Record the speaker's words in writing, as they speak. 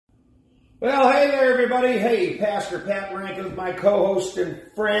Well, hey there, everybody. Hey, Pastor Pat Rankins, my co-host and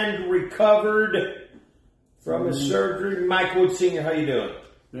friend, recovered from his surgery. Mike Wood Sr., how you doing?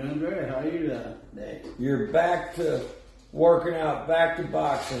 Doing great. How you doing? You're back to working out, back to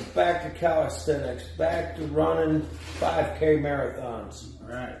boxing, back to calisthenics, back to running 5K marathons. All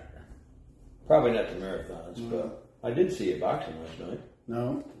right. Probably not the marathons, but I did see you boxing last night.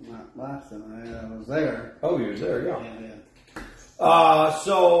 No, not last night. I was there. Oh, you were there, yeah. Yeah.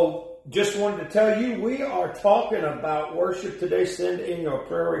 Just wanted to tell you, we are talking about worship today. Send in your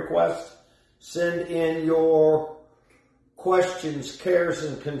prayer requests. Send in your questions, cares,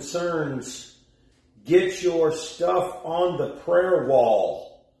 and concerns. Get your stuff on the prayer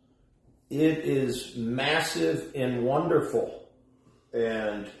wall. It is massive and wonderful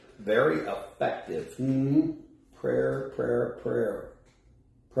and very effective. Mm-hmm. Prayer, prayer, prayer.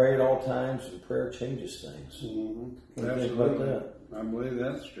 Pray at all times, and prayer changes things. Mm-hmm. What do you think about that? I believe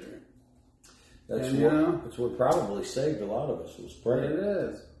that's true. That's what probably saved a lot of us was prayer. It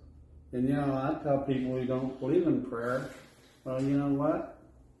is. And I tell people who don't believe in prayer, well, you know what?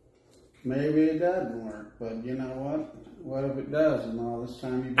 Maybe it doesn't work, but you know what? What if it does? And all this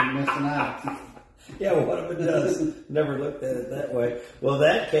time you've been missing out. Yeah, well, what if it does? Never looked at it that way. Well, in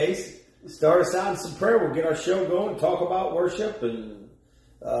that case, start us out in some prayer. We'll get our show going, talk about worship, and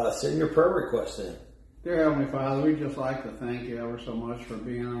send your prayer requests in. Dear Heavenly Father, we'd just like to thank you ever so much for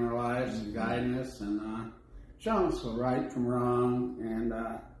being in our lives and guiding us and showing us the right from wrong. And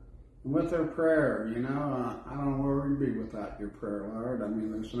with our prayer, I don't know where we'd be without your prayer, Lord. I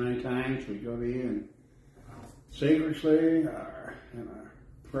mean, there's so many times we go to you and secretly or in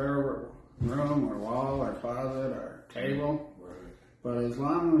a prayer room or wall or closet or table. Right. But as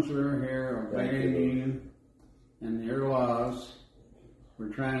long as we're here obeying you and your laws, we're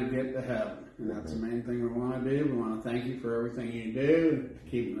trying to get to heaven. And that's the main thing we want to do. We want to thank you for everything you do,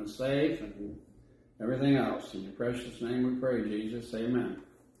 keeping us safe and everything else. In your precious name we pray, Jesus. Amen.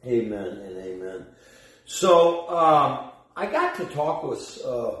 Amen and amen. So I got to talk with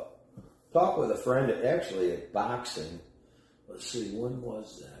a friend at boxing. Let's see, when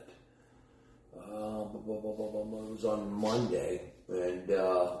was that? It was on Monday, and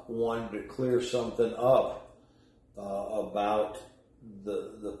wanted to clear something up about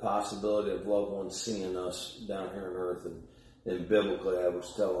the possibility of loved ones seeing us down here on earth. And biblically, I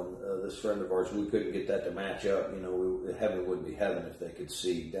was telling this friend of ours, we couldn't get that to match up. Heaven wouldn't be heaven if they could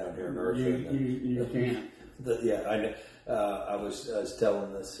see down here on earth. You can't. I know. I was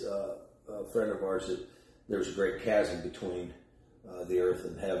telling this friend of ours that there's a great chasm between the earth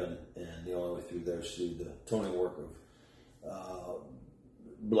and heaven, and the only way through there is through the atoning work of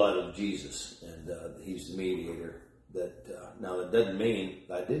blood of Jesus, and he's the mediator. Now that doesn't mean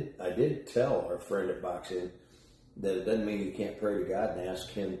I did tell our friend at boxing that it doesn't mean you can't pray to God and ask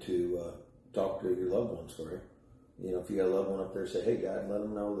Him to talk to your loved ones for you. If you got a loved one up there, say, "Hey, God, let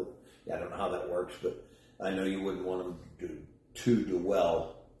them know that." Yeah, I don't know how that works, but I know you wouldn't want them to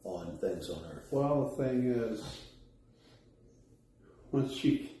dwell on things on earth. Well, the thing is,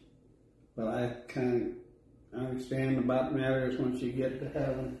 I kind of understand about matters once you get to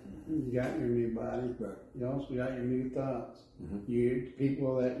heaven. You got your new body. Right. You also got your new thoughts. Mm-hmm. You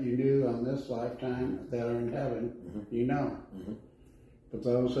people that you knew on this lifetime that are in heaven, you know. Mm-hmm. But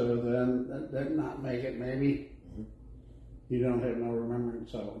those that did not make it, maybe you don't have no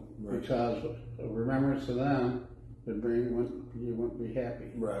remembrance of them. Right. Because a remembrance of them would you wouldn't be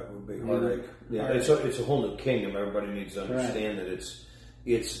happy. Right, it would be heartache. Yeah, it's a whole new kingdom. Everybody needs to understand that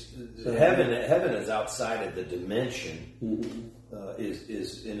heaven is outside of the dimension. Mm-hmm.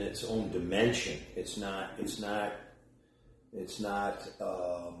 Is in its own dimension. It's not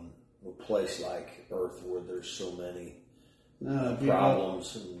a place like Earth where there's so many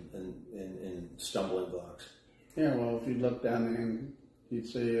problems and stumbling blocks. Yeah, well, if you look down there and you'd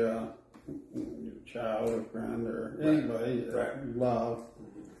see a child or friend or anybody that you love,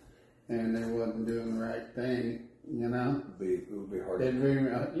 and they wasn't doing the right thing, it would be hard. It'd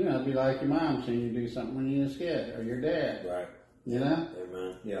be like your mom seeing you do something when you was a kid, or your dad. Right.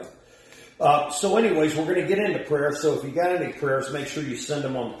 Amen. Yeah. So anyways, we're going to get into prayer. So if you got any prayers, make sure you send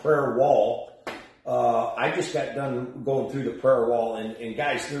them on the prayer wall. I just got done going through the prayer wall, and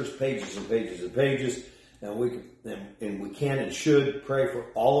guys, there's pages and pages and pages, and we can and should pray for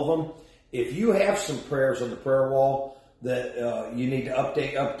all of them. If you have some prayers on the prayer wall that you need to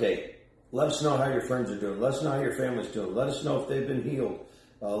update. Let us know how your friends are doing. Let us know how your family's doing. Let us know if they've been healed.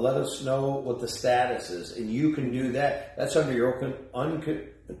 Let us know what the status is, and you can do that. That's under your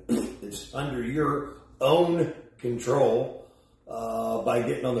it's under your own control by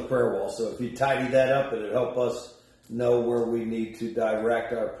getting on the prayer wall. So if you tidy that up, it'll help us know where we need to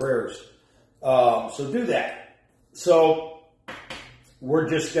direct our prayers. So do that. So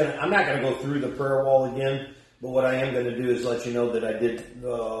I'm not going to go through the prayer wall again, but what I am going to do is let you know that I did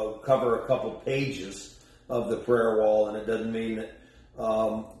cover a couple pages of the prayer wall, and it doesn't mean that,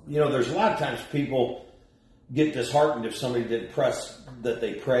 there's a lot of times people get disheartened if somebody did press that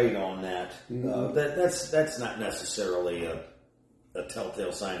they prayed on that. Mm-hmm. That's not necessarily a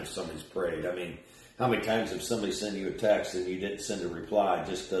telltale sign if somebody's prayed. I mean, how many times have somebody sent you a text and you didn't send a reply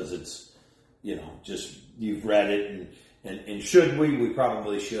just because it's, just you've read it and should we? We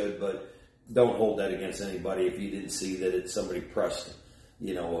probably should, but don't hold that against anybody if you didn't see that it's somebody pressed,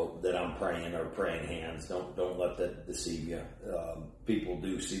 that I'm praying or praying hands. Don't let that deceive you. People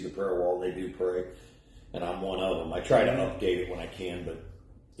do see the prayer wall. They do pray. And I'm one of them. I try to update it when I can, but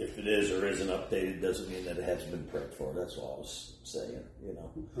if it is or isn't updated, doesn't mean that it hasn't been prayed for. That's all I was saying,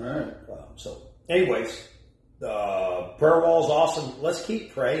 All right. So, anyways, prayer wall's awesome. Let's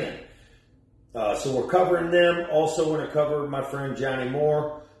keep praying. So we're covering them. Also want to cover my friend Johnny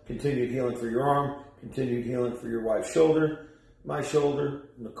Moore. Continued healing for your arm. Continued healing for your wife's shoulder. My shoulder.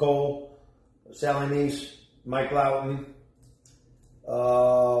 Nicole. Sally Neese. Mike Loughton.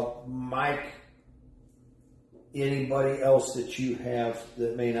 Mike. Anybody else that you have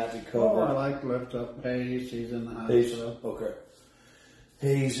that may not be covered? I like to lift up Hayes. He's in the hospital. Okay.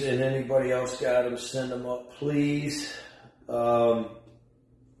 Hayes and anybody else got him, send them up, please. So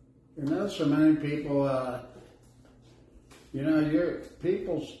many people, your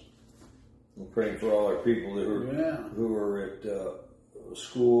people's... We're praying for all our people who are at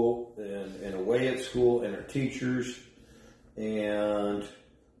school and away at school and our teachers. And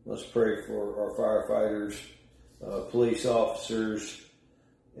let's pray for our firefighters. Police officers,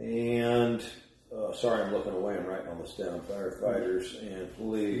 and sorry, I'm looking away. I'm writing all this down. Firefighters and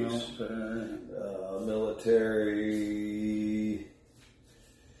police, military.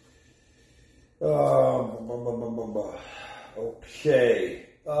 Okay.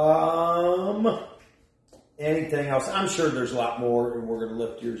 Anything else? I'm sure there's a lot more, and we're going to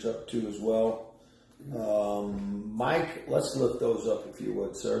lift yours up too as well. Mike, let's lift those up if you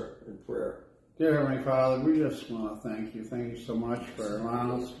would, sir, in prayer. Dear Heavenly Father, we just want to thank you. Thank you so much for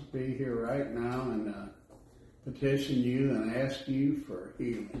allowing us to be here right now and petition you and ask you for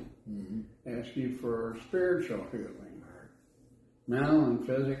healing. Mm-hmm. Ask you for spiritual healing, mental and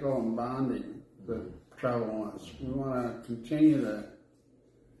physical and bonding that trouble us. We want to continue to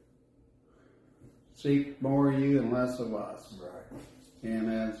seek more of you and less of us. Right.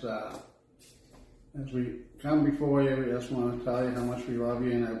 And as we come before you, we just want to tell you how much we love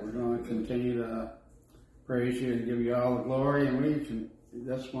you and that we're going to continue to praise you and give you all the glory. And we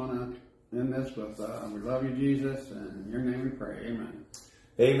just want to end this with, we love you, Jesus, and in your name we pray. Amen.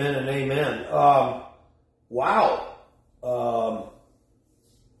 Amen and amen. Wow.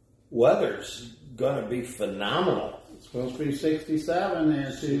 Weather's going to be phenomenal. It's supposed to be 67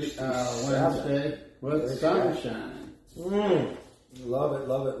 there Wednesday with sun shining. Love it,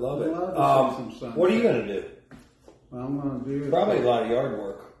 love it, love it. What are you going to do? Well, I'm going to do probably a lot of yard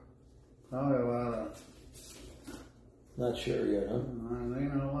work. Probably a lot of... Not sure yet, huh? There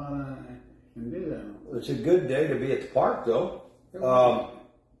ain't a lot I can do that. It's a good day to be at the park, though.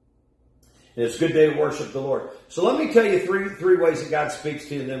 It's a good day to worship the Lord. So let me tell you three ways that God speaks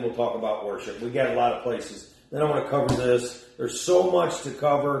to you, and then we'll talk about worship. We got a lot of places. Then I want to cover this. There's so much to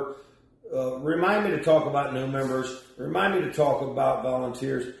cover. Remind me to talk about new members. Remind me to talk about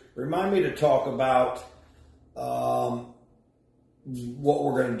volunteers. Remind me to talk about what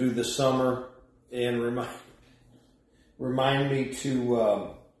we're going to do this summer. And remind me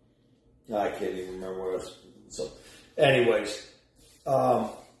to... I can't even remember what else. So, anyways,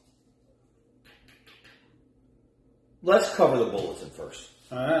 let's cover the bulletin first.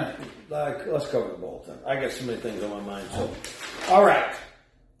 All right. Let's cover the bulletin. I got so many things on my mind. So, all right.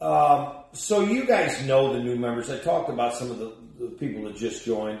 So you guys know the new members. I talked about some of the people that just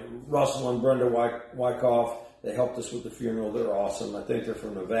joined. Russell and Brenda Wyckoff. They helped us with the funeral. They're awesome. I think they're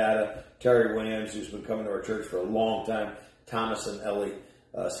from Nevada. Terry Williams, who's been coming to our church for a long time. Thomas and Ellie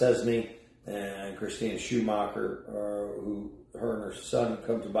Sesney. And Christine Schumacher, who her and her son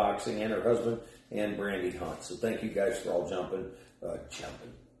come to boxing, and her husband, and Brandy Hunt. So thank you guys for all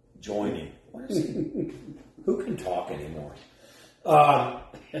joining. What is it? Who can talk anymore?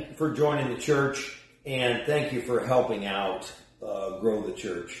 For joining the church, and thank you for helping out grow the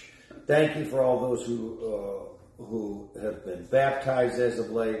church. Thank you for all those who have been baptized as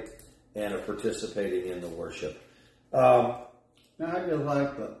of late and are participating in the worship. Now, I'd just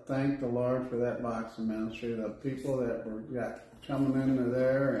like to thank the Lord for that boxing ministry, the people that got coming into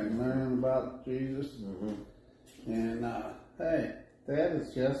there and learning about Jesus. Mm-hmm. And, hey, that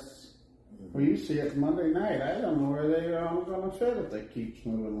is just Well, you see it Monday night. I don't know where they are going to fit if they keep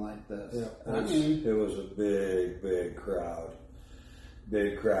moving like this. Yeah, it was a big crowd.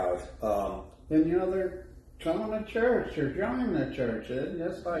 Big crowd. And they're coming to church. They're joining the church. It's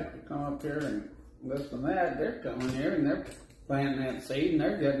just like to come up here and listen to that. They're coming here and they're planting that seed and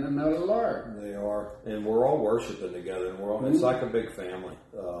they're getting to know the Lord. They are. And we're all worshiping together. And it's like a big family.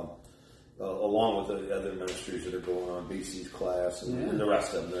 Along with the other ministries that are going on, BC's class and the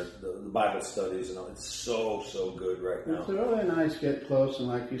rest of them, the Bible studies and all. It's so good right now. It's really nice to get close and,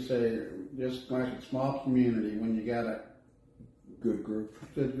 like you say, just like a small community when you got a good group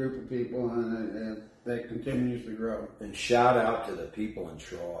of people and that continues to grow. And shout out to the people in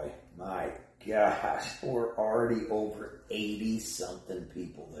Troy. My gosh, we're already over 80-something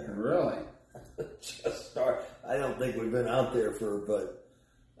people there. Really? I don't think we've been out there for,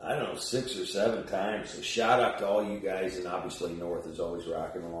 6 or 7 times. So shout out to all you guys, and obviously North is always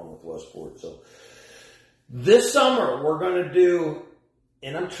rocking along with Westport. So this summer we're going to do,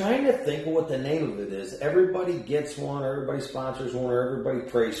 and I'm trying to think of what the name of it is. Everybody gets one, or everybody sponsors one, or everybody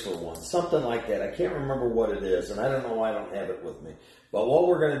prays for one. Something like that. I can't remember what it is, and I don't know why I don't have it with me. But what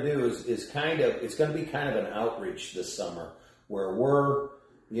we're going to do is it's going to be kind of an outreach this summer where we're,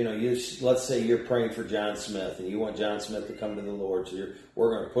 let's say you're praying for John Smith and you want John Smith to come to the Lord. So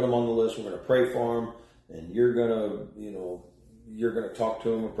we're going to put him on the list. We're going to pray for him, and you're going to talk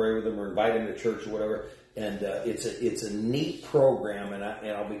to him or pray with him or invite him to church or whatever. And it's a neat program, and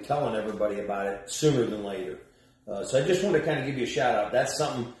I'll be telling everybody about it sooner than later. So I just want to kind of give you a shout out. That's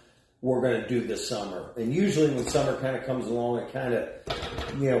something we're going to do this summer. And usually when summer kind of comes along, it kind of,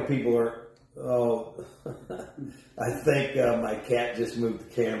 people are, I think my cat just moved the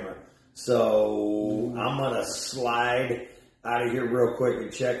camera. So I'm going to slide out of here real quick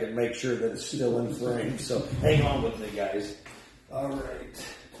and check and make sure that it's still in frame. So hang on with me, guys. All right.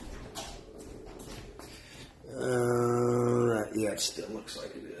 Yeah, it still looks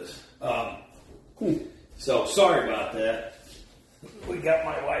like it is. So sorry about that. We got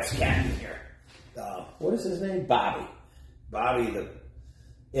my wife's cat in here. What is his name? Bobby. Bobby the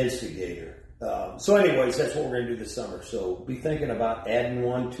instigator. So anyways, that's what we're going to do this summer. So be thinking about adding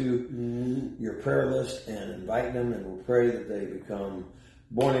one to your prayer list and inviting them, and we'll pray that they become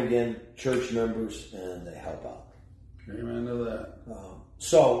born-again church members and they help out. Amen to that.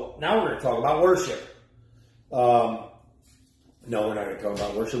 So now we're going to talk about worship. No, we're not going to talk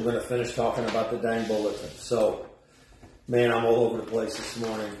about worship. We're going to finish talking about the dang bulletin. So, man, I'm all over the place this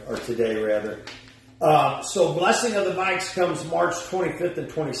morning, or today rather. So Blessing of the Bikes comes March 25th and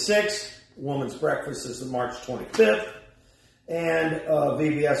 26th. Women's Breakfast is March 25th. And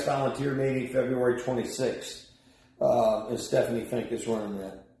VBS Volunteer Meeting February 26th. And Stephanie Fink is running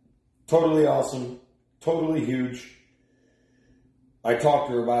that. Totally awesome. Totally huge. I talked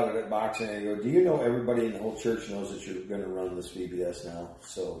to her about it at boxing, and I go, do you know everybody in the whole church knows that you're going to run this VBS now?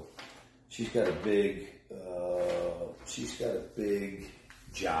 So she's got a big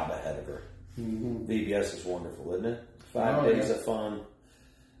job ahead of her. Mm-hmm. VBS is wonderful, isn't it? 5 days of fun.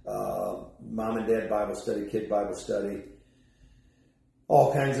 Mom and dad Bible study, kid Bible study.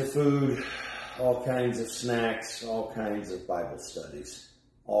 All kinds of food, all kinds of snacks, all kinds of Bible studies,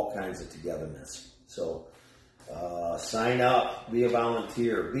 all kinds of togetherness. So sign up, be a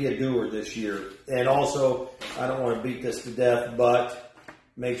volunteer, be a doer this year. And also, I don't want to beat this to death, but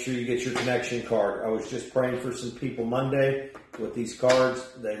make sure you get your connection card. I was just praying for some people Monday with these cards.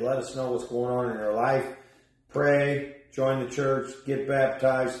 They let us know what's going on in their life. Pray, join the church, get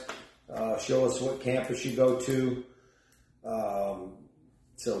baptized, show us what campus you go to.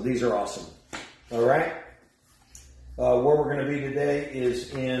 So these are awesome. All right. Where we're going to be today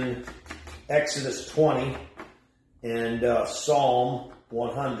is in Exodus 20. And Psalm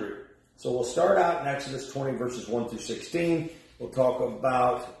 100. So we'll start out in Exodus 20, verses 1 through 16. We'll talk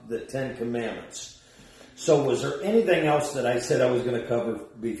about the 10 Commandments. So was there anything else that I said I was going to cover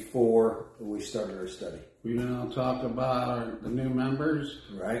before we started our study? We're going to talk about the new members.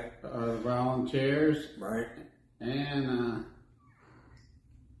 Right. Our volunteers. Right. And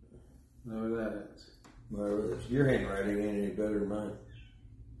whatever that is. Whatever it is. Your handwriting ain't any better than mine.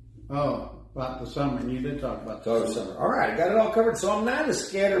 Oh. About the summer, and you did talk about the summer. All right, I got it all covered. So I'm not as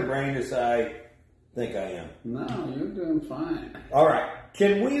scatterbrained as I think I am. No, you're doing fine. All right,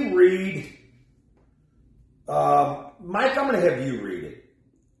 can we read? Mike, I'm going to have you read it.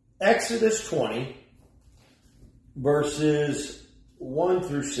 Exodus 20, verses 1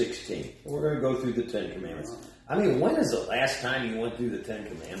 through 16. We're going to go through the 10 Commandments. I mean, when is the last time you went through the 10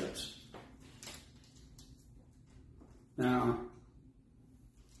 Commandments? Now,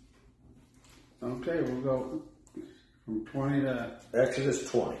 okay, we'll go from 20 to... Exodus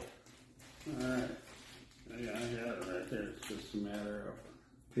 20. All right. Yeah, I got it right there. It's just a matter of,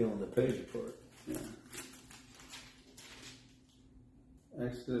 Peeling the page apart. yeah.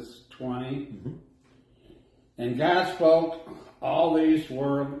 Exodus 20. And God spoke all these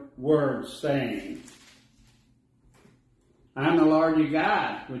words, saying, I am the Lord your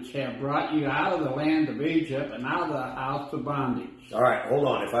God, which have brought you out of the land of Egypt and out of the house of bondage. All right, hold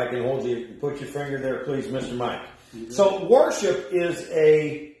on. If I can hold you, put your finger there, please, Mr. Mike. So worship is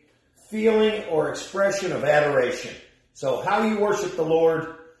a feeling or expression of adoration. So how you worship the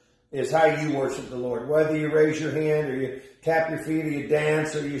Lord is how you worship the Lord. Whether you raise your hand or you tap your feet or you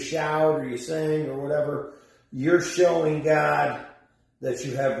dance or you shout or you sing or whatever, you're showing God that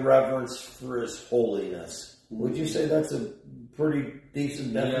you have reverence for His holiness. Would you say that's a pretty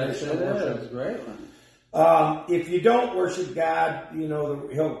decent definition of worship? That's a great one. If you don't worship God,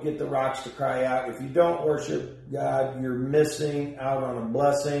 He'll get the rocks to cry out. If you don't worship God, you're missing out on a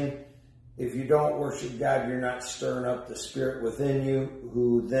blessing. If you don't worship God, you're not stirring up the spirit within you,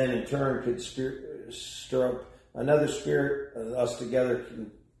 who then in turn could stir up another spirit. Us together can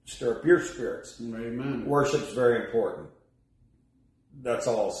stir up your spirits. Amen. Worship's very important. That's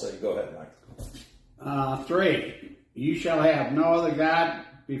all I'll say. Go ahead, Mike. 3. You shall have no other God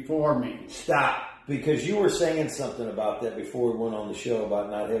before me. Stop. Because you were saying something about that before we went on the show about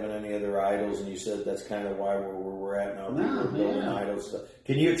not having any other idols, and you said that's kind of why we're at now. We're building idols.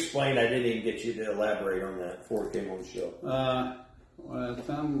 Can you explain? I didn't even get you to elaborate on that before we came on the show. What I'm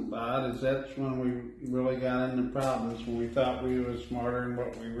talking about is that's when we really got into problems, when we thought we were smarter than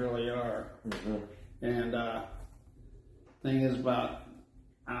what we really are. Mm-hmm. And thing is about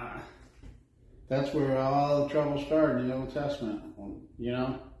that's where all the trouble started in the Old Testament.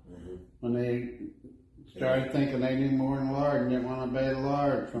 When they started thinking they knew more than the Lord and didn't want to obey the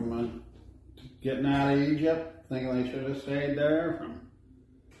Lord, from getting out of Egypt, thinking they should have stayed there, from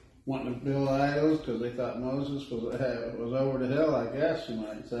wanting to build idols because they thought Moses was over the hill, I guess you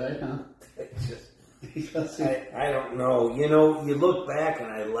might say, huh? I don't know. You look back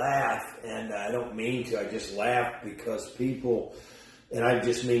and I laugh, and I don't mean to. I just laugh because people, and I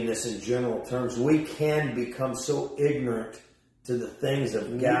just mean this in general terms, we can become so ignorant to the things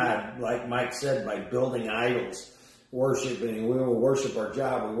of God, like Mike said, by building idols, worshiping. We will worship our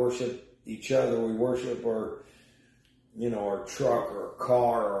job. We worship each other. We worship our, our truck or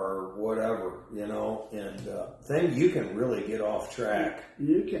car or whatever, and then you can really get off track.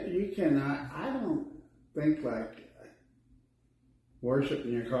 You cannot. I don't think like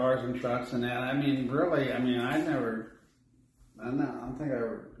worshiping your cars and trucks and that. I mean, really. I mean, I don't think I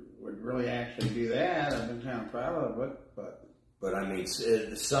would really actually do that. I've been kind of proud of it, But I mean,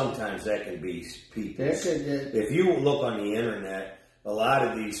 sometimes that can be people. If you look on the internet, a lot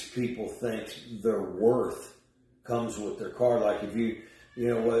of these people think their worth comes with their car. Like if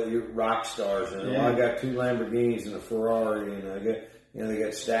you're rock stars, and I got 2 Lamborghinis and a Ferrari, and I got, they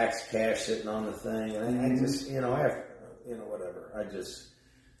got stacks of cash sitting on the thing, and I just, whatever.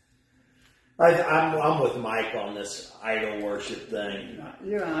 I'm with Mike on this idol worship thing. I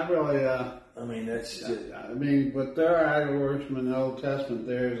really. I mean, that's just... but there are idol worship in the Old Testament.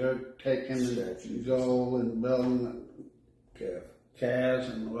 They're taking the gold and building calves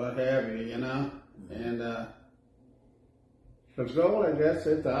and what have you, And because gold, I guess,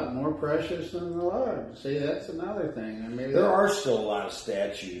 they thought more precious than the Lord. See, that's another thing. I mean, there are still a lot of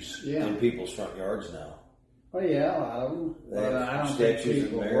statues in people's front yards now. Well, yeah, a lot of them. But I don't think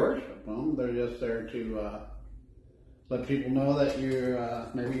people worship them. They're just there to let people know that you're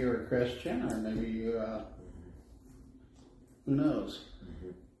maybe you're a Christian, or maybe you who knows.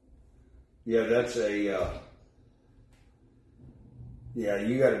 Mm-hmm. Yeah, that's you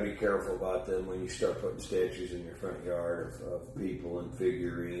got to be careful about them when you start putting statues in your front yard of people and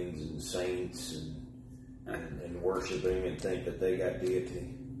figurines and saints and worshiping and think that they got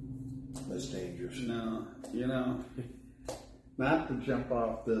deity. That's dangerous. No, not to jump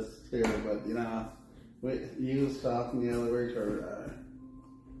off this here, but you was talking the other week, or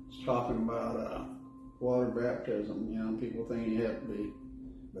was talking about water baptism. People think you have to be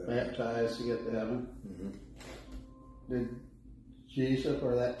baptized to get to heaven. Mm-hmm. Did Jesus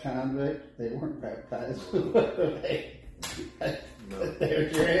or that convict, they weren't baptized? No.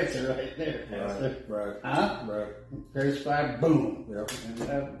 There's your answer right there. Right. Huh? Right. Crucified, boom. Yep.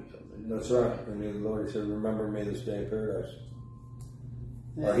 That's right. And the Lord said, "Remember me this day in paradise."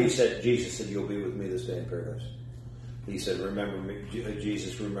 Yeah. Or Jesus said, "You'll be with me this day in paradise." He said, "Remember me,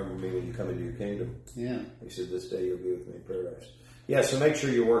 Jesus, remember me when you come into your kingdom." Yeah. He said, "This day you'll be with me in paradise." Yeah, so make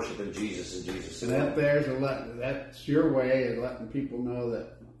sure you're worshiping Jesus and Jesus. And that's your way of letting people know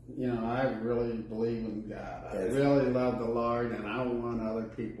that I really believe in God. I really love the Lord, and I want other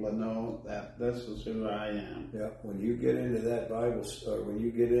people to know that this is who I am. Yeah, when you get into that Bible, when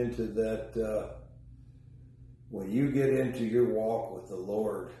you get into that, when you get into your walk with the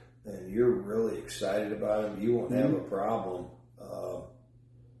Lord, and you're really excited about Him, you won't have a problem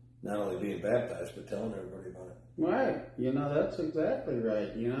not only being baptized, but telling everybody about it. Right. That's exactly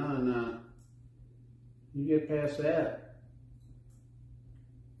right. And you get past that.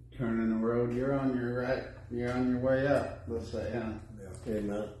 Turning the road, you're on your way up, let's say, huh? Yeah.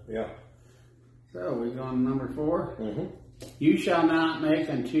 Amen. Yeah. So we go on to number 4. Mm-hmm. You shall not make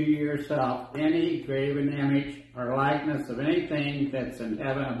unto yourself any graven image or likeness of anything that's in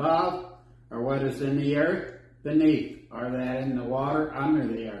heaven above, or what is in the earth beneath, or that in the water under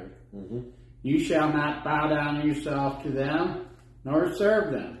the earth. Mm-hmm. You shall not bow down yourself to them, nor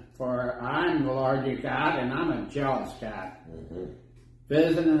serve them, for I'm the Lord your God, and I'm a jealous God. Mm-hmm.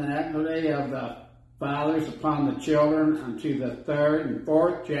 Visiting the iniquity of the fathers upon the children unto the 3rd and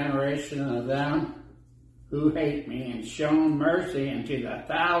 4th generation of them who hate me, and shown mercy unto the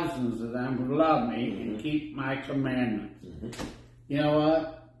thousands of them who love me and keep my commandments. Mm-hmm. You know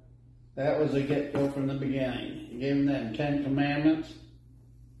what? That was a get-go from the beginning. He gave them them 10 commandments,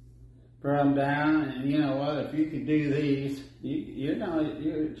 brought them down, and you know what? If you could do these, you're gonna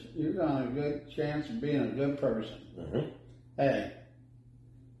have a good chance of being a good person. Mm-hmm. Hey.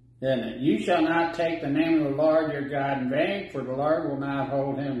 You shall not take the name of the Lord your God in vain, for the Lord will not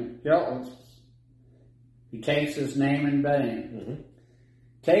hold him guiltless who takes his name in vain. Mm-hmm.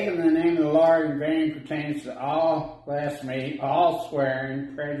 Taking the name of the Lord in vain pertains to all blasphemy, all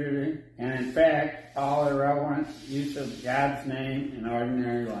swearing, prejudice, and in fact, all irreverent use of God's name in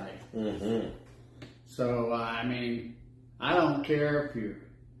ordinary life. Mm-hmm. So, I don't care if you're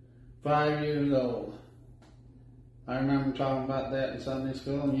 5 years old. I remember talking about that in Sunday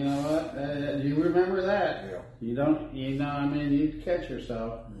school, and you know what? You remember that. Yeah. You don't, you catch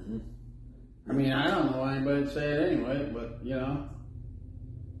yourself. Mm-hmm. I don't know why anybody would say it anyway, but,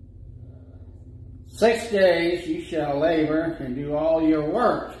 6 days you shall labor and do all your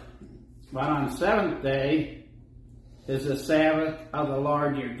work. But on the 7th day is the Sabbath of the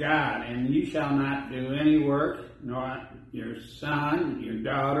Lord your God, and you shall not do any work, nor your son, your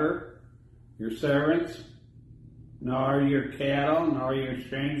daughter, your servants, nor your cattle, nor your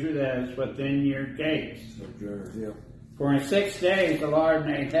stranger that is within your gates. Yeah. For in 6 days the Lord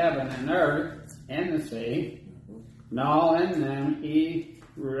made heaven and earth and the sea, and all in them he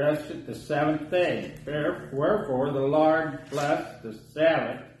rested the 7th day. Wherefore the Lord blessed the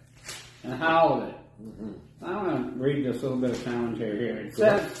Sabbath and hallowed it. Mm-hmm. I'm going to read this little bit of commentary here. It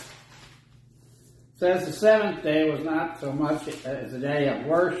says the 7th day was not so much as a day of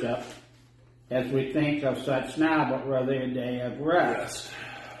worship as we think of such now, but rather a day of rest.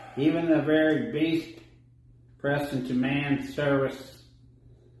 Yes. Even the very beast pressed into man's service,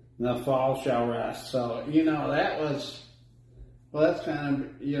 in the fall shall rest. So, that's kind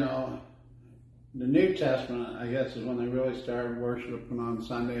of, the New Testament, I guess, is when they really started worshiping on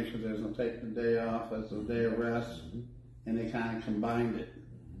Sundays, because they was going to take the day off as a day of rest, and they kind of combined it.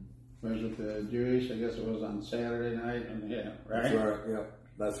 Whereas with the Jewish, I guess it was on Saturday night, right? That's right, yeah.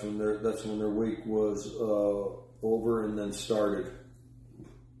 That's when their week was over and then started.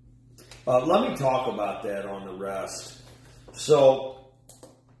 Let me talk about that on the rest. So,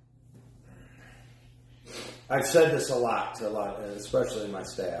 I've said this a lot, especially in my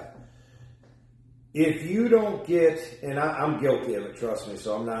staff. If you don't get, and I'm guilty of it, trust me.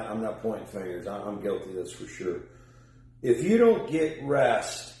 So I'm not pointing fingers. I'm guilty of this for sure. If you don't get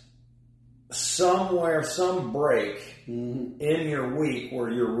rest somewhere, some break in your week where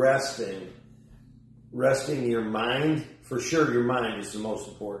you're resting your mind, for sure your mind is the most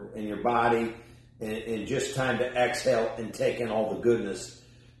important, and your body, and just time to exhale and take in all the goodness,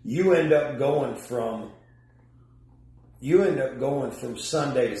 you end up going from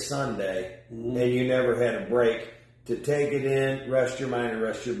Sunday to Sunday, and you never had a break to take it in, rest your mind and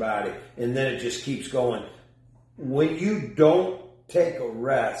rest your body, and then it just keeps going. When you don't take a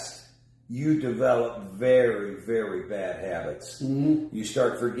rest, you develop very, very bad habits. Mm-hmm. You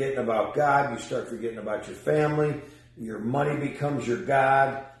start forgetting about God. You start forgetting about your family. Your money becomes your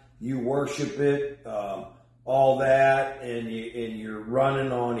God. You worship it, all that, and you're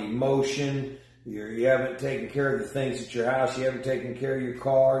running on emotion. You haven't taken care of the things at your house. You haven't taken care of your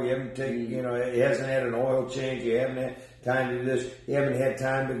car. You haven't taken, it hasn't had an oil change. You haven't had time to do this. You haven't had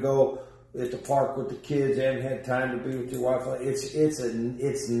time to go at the park with the kids. You haven't had time to be with your wife.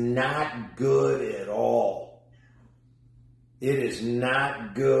 It's not good at all. It is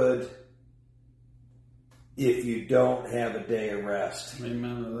not good. if you don't have a day of rest.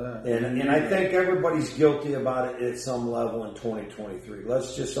 Amen to that. And I think everybody's guilty about it at some level in 2023.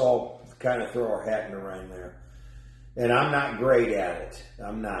 Let's just all kind of throw our hat in the ring there. And I'm not great at it.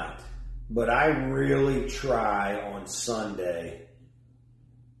 I'm not. But I really try on Sunday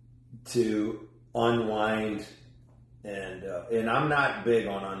to unwind, and I'm not big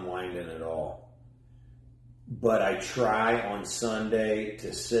on unwinding at all. But I try on Sunday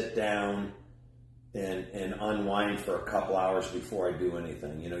to sit down and unwind for a couple hours before I do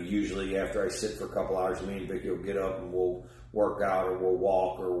anything. Usually after I sit for a couple hours, me and Vicky will get up and we'll work out or we'll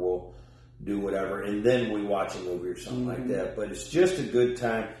walk or we'll do whatever, and then we watch a movie or something like that. But it's just a good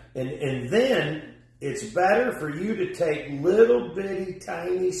time. And then it's better for you to take little bitty,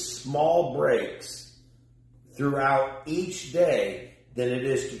 tiny, small breaks throughout each day than it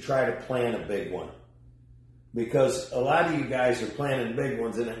is to try to plan a big one. Because a lot of you guys are planning big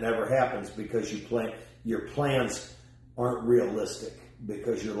ones and it never happens because your plans aren't realistic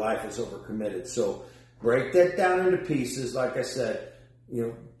because your life is overcommitted. So break that down into pieces. Like I said,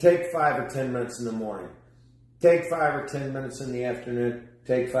 take 5 or 10 minutes in the morning. Take 5 or 10 minutes in the afternoon.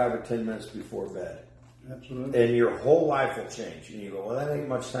 Take 5 or 10 minutes before bed. Absolutely. And your whole life will change. And you go, well, that ain't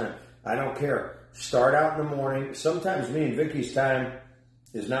much time. I don't care. Start out in the morning. Sometimes me and Vicky's time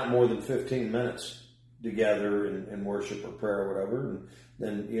is not more than 15 minutes together in worship or prayer or whatever.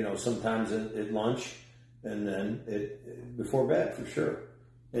 And then, sometimes at lunch and then before bed for sure.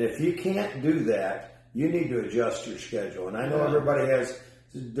 And if you can't do that, you need to adjust your schedule. And I know everybody has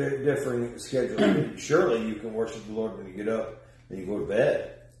differing schedules. Surely you can worship the Lord when you get up and you go to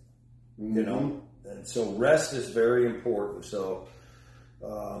bed. And so rest is very important. So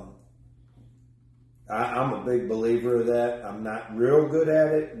I'm a big believer of that. I'm not real good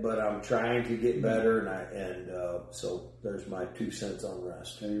at it, but I'm trying to get better. And so there's my 2 cents on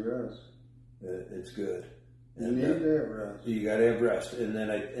rest. Hey, rest. It's good. You need that rest. You got to have rest, and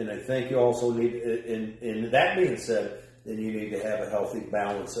I think you also need. And that being said, then you need to have a healthy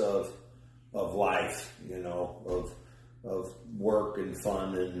balance of life. Of work and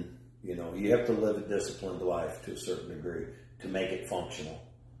fun, and you have to live a disciplined life to a certain degree to make it functional.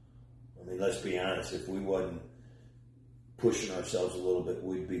 I mean, let's be honest. If we wasn't pushing ourselves a little bit,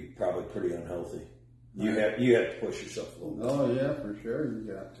 we'd be probably pretty unhealthy. You have to push yourself a little bit. Oh yeah, for sure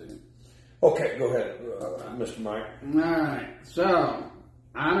you got to. Okay, go ahead, Mr. Mike. All right. So,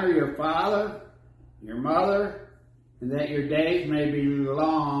 honor your father, your mother, and that your days may be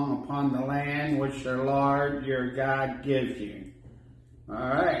long upon the land which the Lord your God gives you. All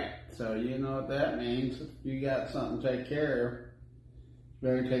right. So, you know what that means. If you got something to take care of, you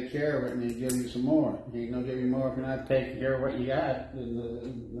better take care of it and he'll give you some more. He ain't going to give you more if you're not taking care of what you got.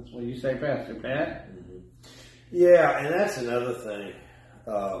 That's what you say, Pastor Pat. Mm-hmm. Yeah, and that's another thing.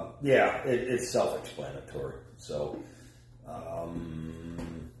 It's self-explanatory. So,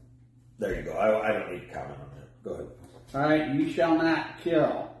 there you go. I don't need to comment on that. Go ahead. All right, you shall not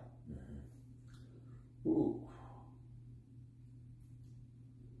kill. Ooh.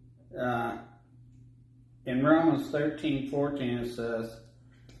 In Romans 13:14 it says,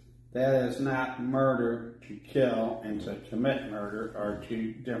 that is not murder to kill and to commit murder are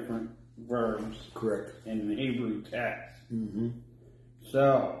two different verbs. Correct. In the Hebrew text. Mm-hmm.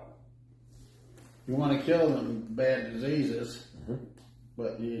 So, you want to kill them bad diseases,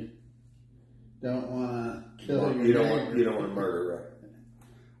 but you don't want to kill your neighbor. You don't want to murder,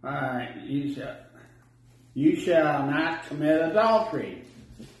 right? All right, you shall not commit adultery.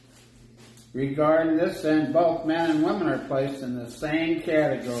 Regarding this, then, both men and women are placed in the same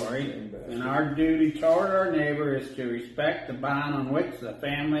category, and our duty toward our neighbor is to respect the bond on which the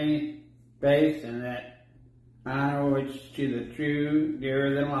family based and that honor which to the true,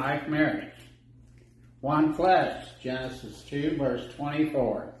 dearer than life marriage. One flesh, Genesis 2, verse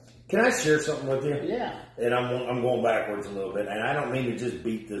 24. Can I share something with you? Yeah. And I'm going backwards a little bit, and I don't mean to just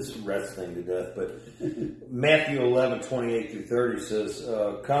beat this rest thing to death, but Matthew 11:28-30 says,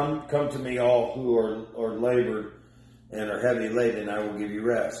 "Come to me, all who are labored and are heavy laden, and I will give you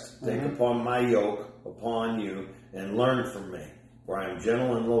rest. Take upon my yoke upon you and learn from me, for I am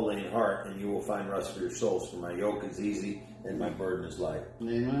gentle and lowly in heart, and you will find rest for your souls. For my yoke is easy and my burden is light."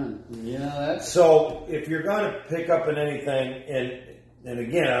 Amen. That's so. If you're going to pick up in anything, and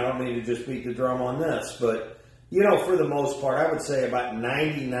again, I don't mean to just beat the drum on this, but, for the most part, I would say about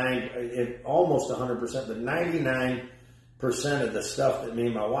 99, almost 100%, but 99% of the stuff that me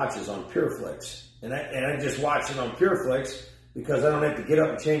and my watch is on PureFlix. And I just watch it on PureFlix because I don't have to get up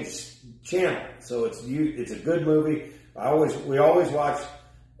and change channel. So it's a good movie. We always watch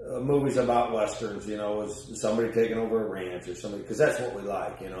movies about Westerns, with somebody taking over a ranch or somebody, because that's what we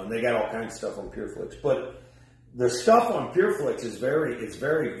like, and they got all kinds of stuff on PureFlix. But the stuff on PureFlix is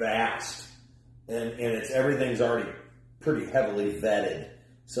very vast, and everything's already pretty heavily vetted.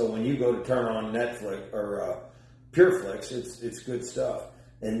 So when you go to turn on Netflix or PureFlix, it's good stuff,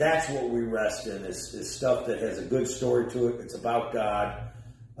 and that's what we rest in is stuff that has a good story to it. It's about God,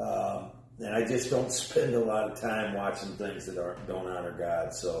 and I just don't spend a lot of time watching things that don't honor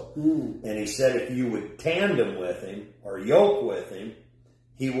God. So, and he said if you would tandem with him or yoke with him,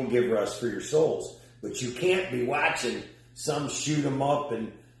 he will give rest for your souls. But you can't be watching some shoot 'em up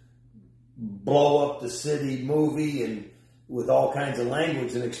and blow up the city movie and with all kinds of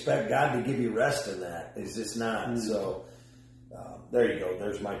language and expect God to give you rest in that. It's just not. So there you go.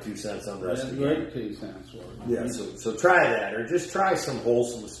 There's my 2 cents on rest. That's great 2 cents. Yeah. So try that, or just try some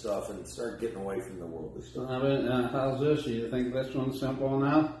wholesome stuff and start getting away from the worldly stuff. How's this? You think this one's simple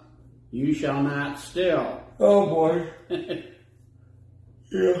enough? You shall not steal. Oh boy.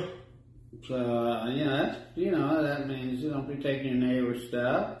 Yeah. So, that means you don't be taking your neighbor's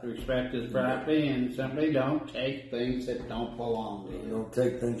stuff, respect his property, and simply don't take things that don't belong to you. Don't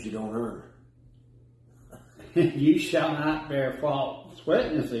take things you don't earn. You shall not bear false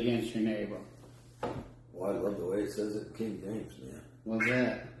witness against your neighbor. Well, I love the way it says it in King James, man. What's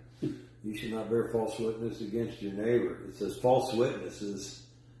that? You should not bear false witness against your neighbor. It says false witness is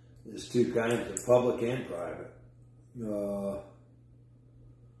 2 kinds, of public and private.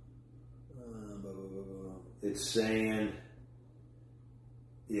 It's saying,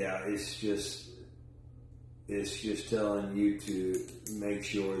 it's just telling you to make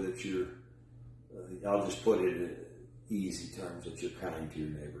sure that you're, I'll just put it in easy terms, that you're kind to your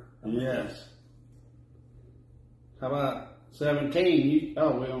neighbor. Yes. How about 17? We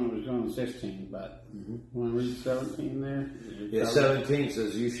only was going 16, but want to read 17 there? Yeah, 17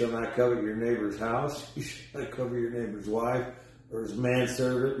 says, you shall not covet your neighbor's house, you shall not covet your neighbor's wife, or his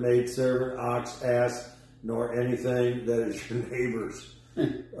manservant, maidservant, ox, ass, nor anything that is your neighbor's.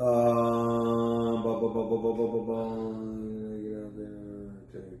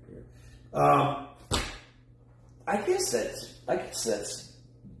 I guess that's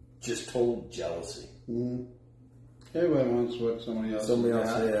just total jealousy. Mm-hmm. Everybody wants what somebody else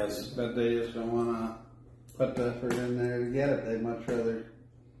has, but they just don't want to put the effort in there to get it. They'd much rather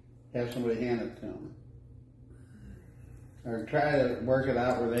have somebody hand it to them. Or try to work it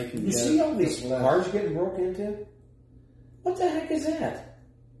out where they can You get see it. all these cars getting broken into? What the heck is that?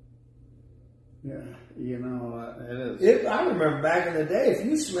 Yeah, it is. I remember back in the day, if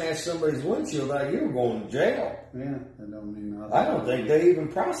you smashed somebody's windshield, like, you were going to jail. Yeah, that don't mean nothing. I don't think they even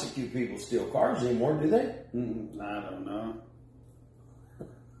prosecute people who steal cars anymore, do they? I don't know.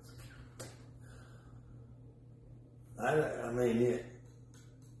 I mean, yeah.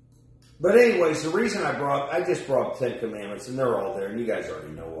 But anyways, the reason I just brought 10 Commandments, and they're all there, and you guys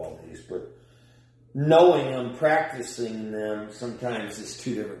already know all these, but knowing them, practicing them, sometimes is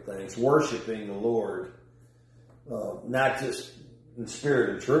 2 different things. Worshiping the Lord, not just in spirit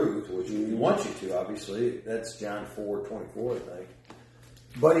and truth, which He wants you to, obviously. That's John 4:24, I think.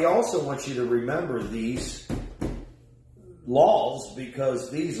 But He also wants you to remember these laws, because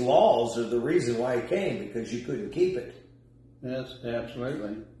these laws are the reason why He came, because you couldn't keep it. Yes,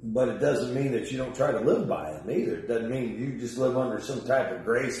 absolutely. But it doesn't mean that you don't try to live by them either. It doesn't mean you just live under some type of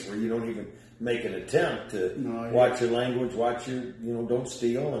grace where you don't even make an attempt to watch your language, watch your, don't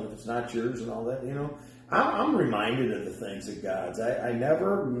steal, and if it's not yours and all that, I'm reminded of the things of God's. I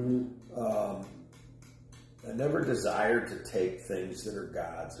never desired to take things that are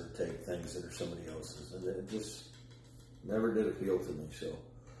God's or take things that are somebody else's. And it just never did appeal to me. So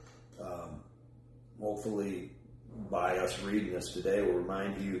hopefully by us reading this today will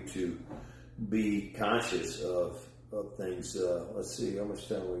remind you to be conscious of things. Let's see, how much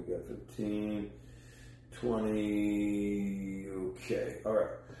time we got? 15, 20, okay, all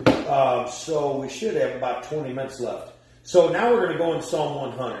right. So we should have about 20 minutes left. So now we're going to go into Psalm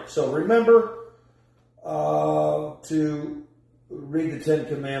 100. So remember to read the 10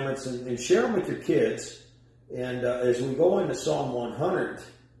 Commandments and share them with your kids. And as we go into Psalm 100,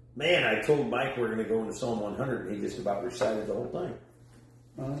 man, I told Mike we're going to go into Psalm 100, and he just about recited the whole thing.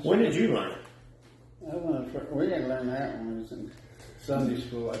 When did you learn it? We didn't learn that when we was in Sunday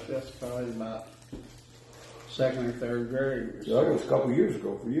school. I guess probably about 2nd or 3rd grade. So that was a couple years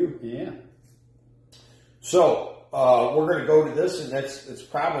ago for you. Yeah. So we're going to go to this, and it's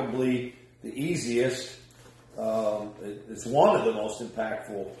probably the easiest. It's one of the most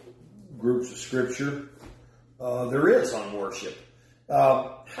impactful groups of Scripture there is on worship.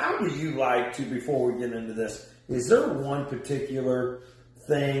 How do you like to, before we get into this, is there one particular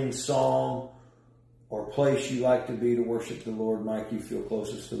thing, song, or place you like to be to worship the Lord, Mike? You feel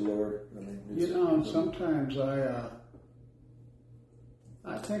closest to the Lord? I mean, sometimes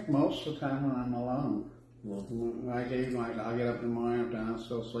I think most of the time when I'm alone. Like I'll get up in the morning if I'm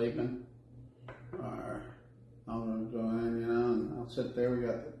still sleeping, or I'll go in, and I'll sit there. We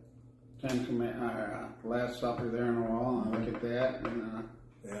got the Last Supper there on the wall, and I look at that, and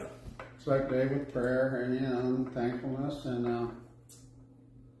start the day with prayer and thankfulness, and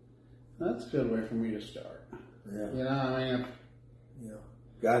that's a good way for me to start. Yeah.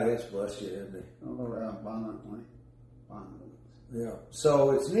 God has blessed you, hasn't He? Abundantly. Yeah.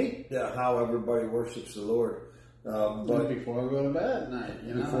 So it's neat how everybody worships the Lord. But before we go to bed at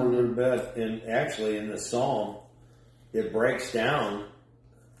night, Before we go to bed. And actually in the Psalm, it breaks down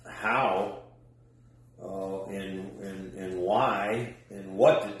how and why and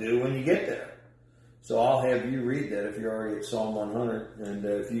what to do when you get there. So I'll have you read that if you're already at Psalm 100. And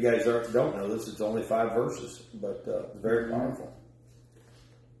if you guys don't know this, it's only 5 verses, but very powerful.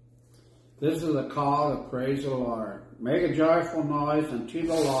 This is a call to praise the Lord. Make a joyful noise unto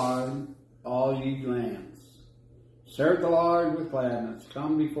the Lord, all ye lands. Serve the Lord with gladness.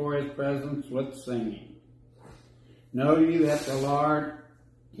 Come before His presence with singing. Know ye that the Lord,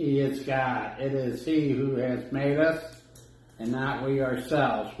 He is God. It is He who has made us, and not we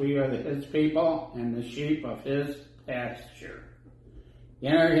ourselves. We are His people and the sheep of His pasture.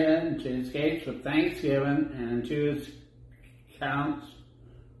 Enter into His gates with thanksgiving, and into His counts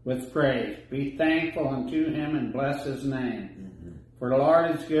with praise. Be thankful unto Him and bless His name. Mm-hmm. For the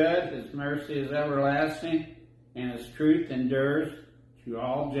Lord is good, His mercy is everlasting, and His truth endures to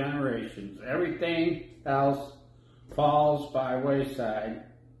all generations. Everything else falls by wayside,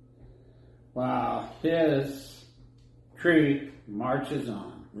 while His truth marches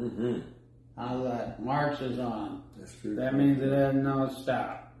on. Mm-hmm. How's that? Marches on. That's true. That means it has no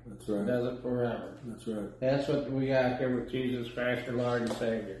stop. That's right. It does it forever. That's right. That's what we got here with Jesus Christ, our Lord and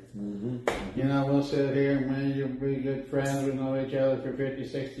Savior. Mm-hmm. We'll sit here and you'll be good friends. We know each other for 50,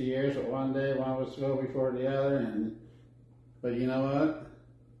 60 years, but one day one of us will go before the other. But you know what?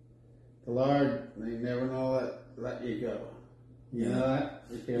 The Lord, He never know let you go. You know that?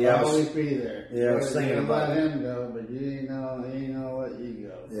 He'll always be there. Yeah, I was thinking about let Him go, but He ain't let you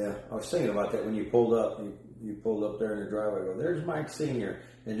go. Yeah, I was thinking about that when you pulled up. You pulled up there in the driveway. I go, there's Mike Sr.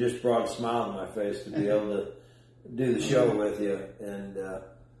 And just brought a smile on my face to be able to do the show with you.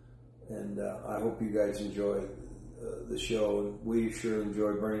 And I hope you guys enjoy the show. We sure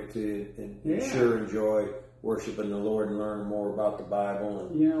enjoy bringing it to you, and sure enjoy worshiping the Lord and learning more about the Bible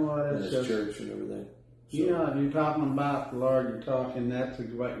and His church and everything. So, you're talking about the Lord, that's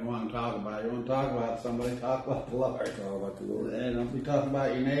what you want to talk about. You want to talk about somebody, talk about the Lord. Talk about the Lord. And don't be talking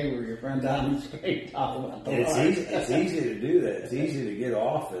about your neighbor, your friend down the street, talk about the Lord. It's easy to do that. It's easy to get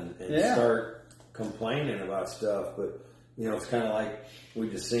off and start complaining about stuff. But, it's kind of like we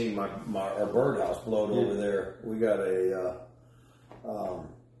just seen our birdhouse blowed over there. We got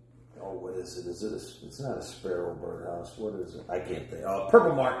what is it? It's not a sparrow birdhouse. What is it? I can't think.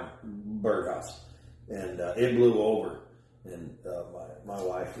 Purple martin birdhouse. And it blew over, and my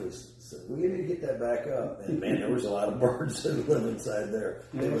wife said, "We need to get that back up." And man, there was a lot of birds that live inside there.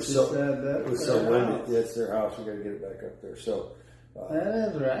 It was so windy. It's their house. We got to get it back up there. So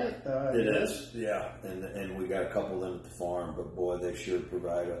that is right. It is, yeah. And we got a couple of them at the farm, but boy, they sure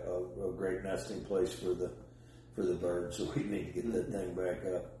provide a great nesting place for the birds. So we need to get that thing back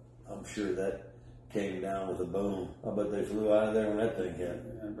up. I'm sure that came down with a boom. I bet they flew out of there when that thing hit.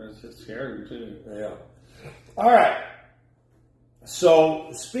 Yeah, but it's just scary too. Yeah. All right.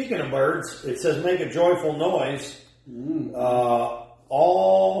 So speaking of birds, it says make a joyful noise.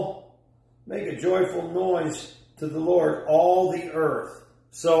 All make a joyful noise to the Lord, all the earth.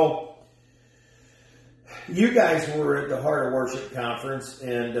 So you guys were at the Heart of Worship conference,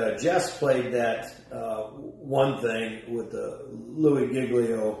 and Jess played that one thing with the Louis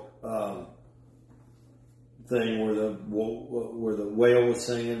Giglio thing where the whale was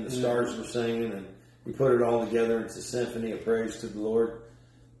singing, the stars were singing, and he put it all together into a symphony of praise to the Lord.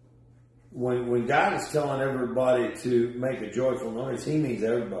 When God is telling everybody to make a joyful noise, He means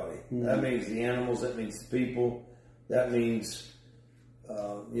everybody. Mm-hmm. That means the animals. That means the people. That means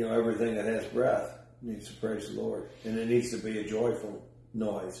everything that has breath needs to praise the Lord, and it needs to be a joyful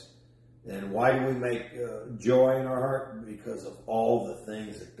noise. And why do we make joy in our heart? Because of all the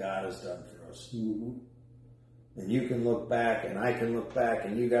things that God has done for us. Mm-hmm. And you can look back, and I can look back,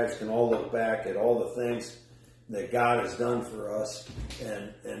 and you guys can all look back at all the things that God has done for us,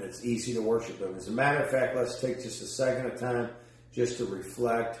 and it's easy to worship Him. As a matter of fact, let's take just a second of time just to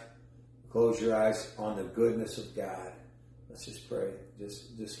reflect, close your eyes on the goodness of God. Let's just pray.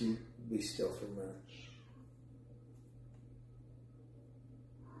 Just Be still for a minute.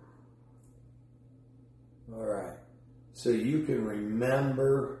 All right. So you can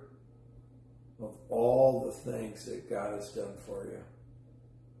remember of all the things that God has done for you.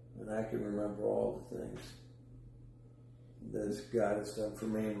 And I can remember all the things that God has done for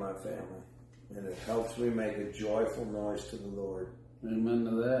me and my family. And it helps me make a joyful noise to the Lord. Amen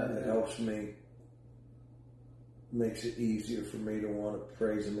to that. It helps me, makes it easier for me to want to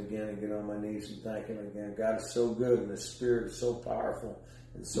praise Him again and get on my knees and thank Him again. God is so good and His Spirit is so powerful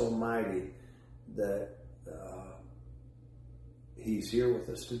and so mighty that He's here with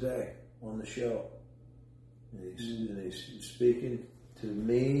us today on the show. And he's speaking to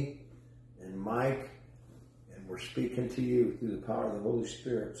me and Mike, and we're speaking to you through the power of the Holy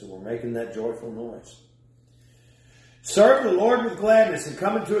Spirit. So we're making that joyful noise. Serve the Lord with gladness and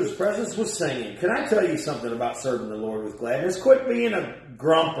come into His presence with singing. Can I tell you something about serving the Lord with gladness? Quit being a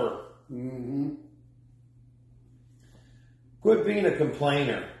grumper. Mm-hmm. Quit being a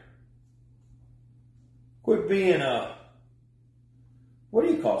complainer. Quit being what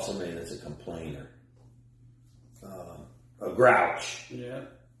do you call somebody that's a complainer? A grouch. Yeah.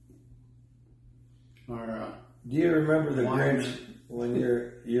 Or Do you remember the whiner. Grinch when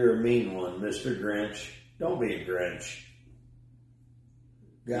you're a mean one, Mr. Grinch? Don't be a Grinch.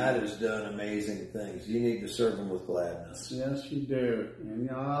 God has done amazing things. You need to serve Him with gladness. Yes, you do. And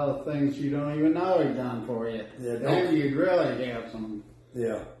all the things you don't even know He's done for you. Yeah, Maybe you'd really have something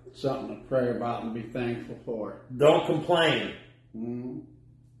Yeah. to pray about and be thankful for. Don't complain. Mm-hmm.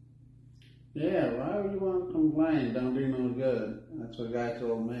 Yeah, why would you want to complain? Don't do no good. That's what a guy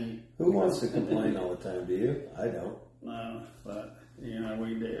told me. Who wants to complain all the time? Do you? I don't. No, but, we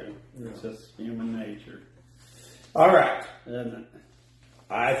do. It's just human nature, All right. isn't it?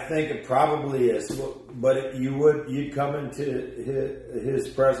 I think it probably is, but you'd come into his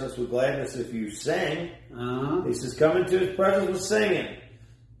presence with gladness if you sang. Uh-huh. He says, "Come into His presence with singing."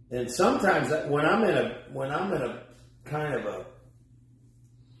 And sometimes when I'm in a kind of a,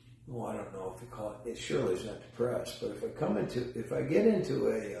 I don't know if you call it surely it's not depressed, but if I get into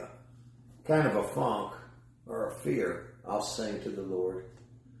a kind of a funk or a fear, I'll sing to the Lord.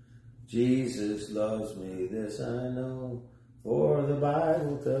 Jesus loves me, this I know. For the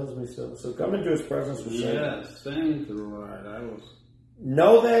Bible tells me so. So come into His presence with singing. Yes, sing to the Lord.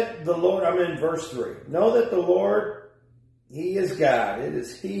 Know that the Lord, I'm in verse 3. Know that the Lord, He is God. It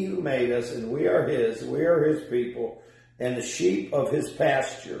is He who made us, and we are His. We are His people, and the sheep of His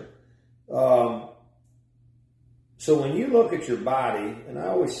pasture. So when you look at your body, and I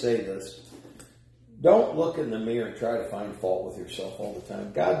always say this, don't look in the mirror and try to find fault with yourself all the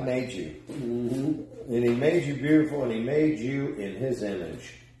time. God made you. Mm-hmm. And He made you beautiful, and He made you in His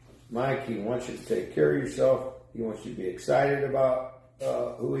image. Mike, He wants you to take care of yourself. He wants you to be excited about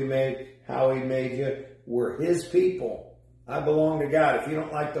who He made, how He made you. We're His people. I belong to God. If you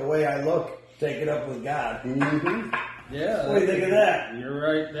don't like the way I look, take it up with God. Mm-hmm. Yeah. What do you think of that? You're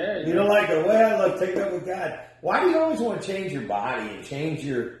right there. You don't like the way I look, take it up with God. Why do you always want to change your body and change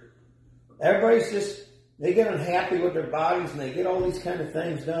your... Everybody's just... They get unhappy with their bodies and they get all these kind of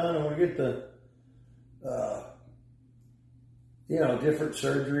things done, and we get the... different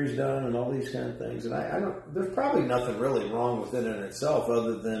surgeries done and all these kind of things. And I don't... There's probably nothing really wrong with it in itself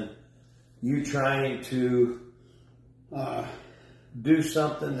other than you trying to do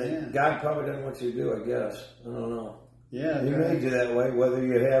something that God probably doesn't want you to do, I guess. I don't know. Yeah. He made you that way, whether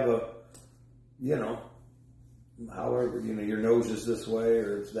you have however, your nose is this way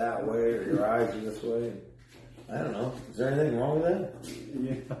or it's that way or your eyes are this way. I don't know. Is there anything wrong with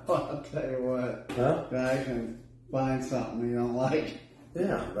that? I'll tell you what. Huh? Guy can find something you don't like.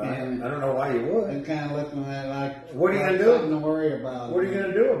 Yeah, but I don't know why you would. And kind of looking at it like, what are you going to something do? to worry about. What are you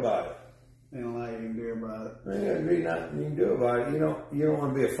going to do about it? You know, like you can do about it. There's nothing you can do about it. You don't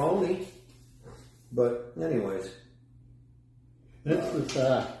want to be a phony. But anyways. It's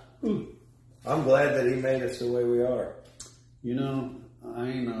I'm glad that He made us the way we are. I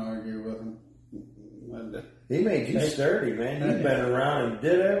ain't gonna argue with him. He made you sturdy, man. You've been around and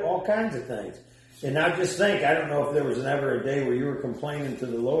did all kinds of things. And I just think, I don't know if there was ever a day where you were complaining to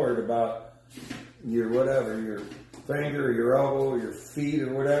the Lord about your finger or your elbow or your feet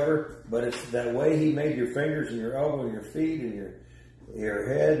or whatever, but it's that way He made your fingers and your elbow and your feet and your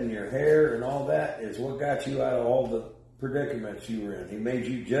head and your hair and all that is what got you out of all the predicaments you were in. He made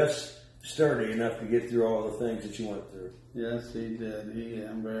you just sturdy enough to get through all the things that you went through. Yes, He did.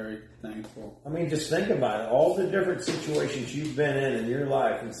 I'm very thankful. I mean, just think about it. All the different situations you've been in your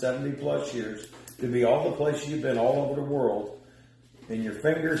life in 70 plus years, to be all the places you've been all over the world, and your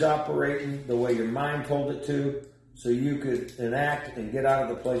fingers operating the way your mind told it to, so you could enact and get out of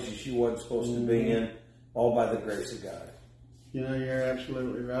the places you wasn't supposed to be in, all by the grace of God. You know, you're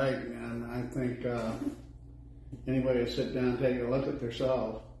absolutely right, and I think anybody that sit down and take a look at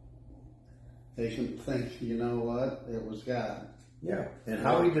themselves, they can think, you know what, it was God. Yeah, and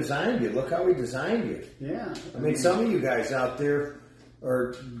how He designed you. Look how He designed you. Yeah. I mean, some of you guys out there,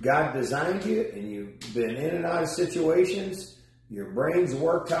 God designed you, and you've been in and out of situations. Your brain's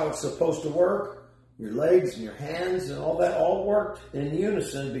worked how it's supposed to work. Your legs and your hands and all that all worked in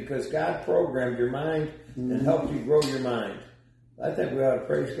unison because God programmed your mind and helped you grow your mind. I think we ought to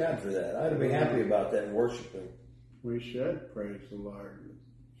praise God for that. I ought to be happy about that and worship Him. We should praise the Lord.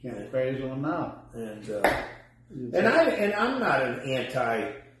 Can't praise Him enough. And I'm not an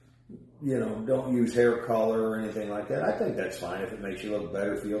anti, don't use hair color or anything like that. I think that's fine if it makes you look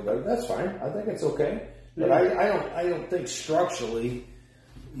better, feel better. That's fine. I think it's okay. But I don't think structurally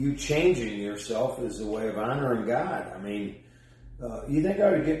you changing yourself is a way of honoring God. I mean, you think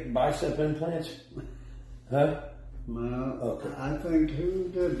I would get bicep implants? Huh? No. Okay. I think who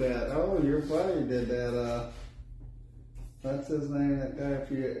did that? Oh, your buddy did that. What's his name? That guy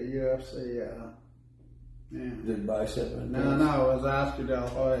for UFC. Yeah. Did bicep implants? No, it was Oscar De La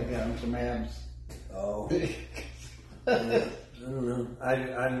Hoya got him some abs. Oh. I don't know.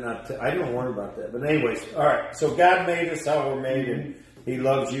 I don't worry about that. But anyways, all right. So God made us how we're made, and He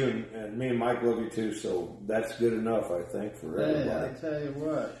loves you, and me and Mike love you too. So that's good enough, I think, for everybody. Hey, I tell you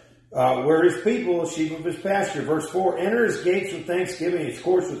what. We're His people, sheep of His pasture. Verse 4, enter His gates with thanksgiving, His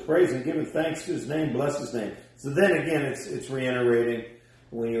courts with praise, and giving thanks to His name, bless His name. So then again, it's reiterating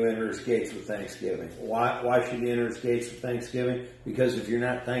when you enter His gates with thanksgiving. Why should you enter His gates with thanksgiving? Because if you're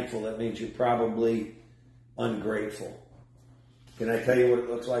not thankful, that means you're probably ungrateful. Can I tell you what it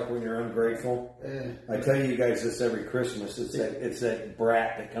looks like when you're ungrateful? I tell you guys this every Christmas. It's that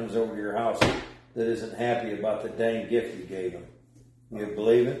brat that comes over to your house that isn't happy about the dang gift you gave him. You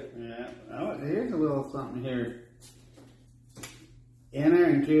believe it? Yeah. Oh, here's a little something here. Enter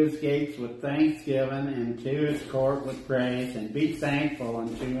into His gates with thanksgiving, into His court with praise, and be thankful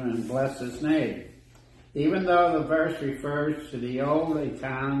unto and bless His name. Even though the verse refers to the old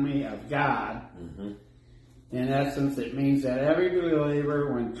economy of God, in essence, it means that every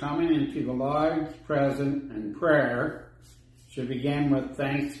believer, when coming into the Lord's presence and prayer, should begin with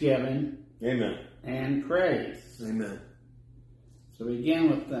thanksgiving Amen. and praise. Amen. So begin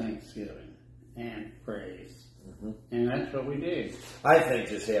with thanksgiving and praise. And that's what we do. I think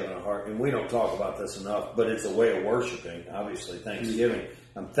just having a heart, and we don't talk about this enough, but it's a way of worshiping, obviously, Thanksgiving.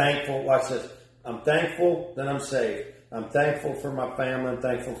 I'm thankful, watch this, I'm thankful that I'm saved. I'm thankful for my family, I'm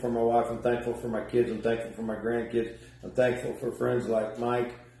thankful for my wife, I'm thankful for my kids, I'm thankful for my grandkids, I'm thankful for friends like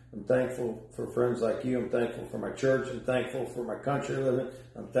Mike, I'm thankful for friends like you, I'm thankful for my church, I'm thankful for my country I live in,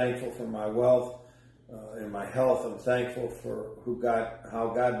 I'm thankful for my wealth and my health, I'm thankful for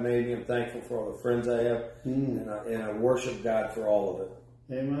how God made me, I'm thankful for all the friends I have, and I worship God for all of it.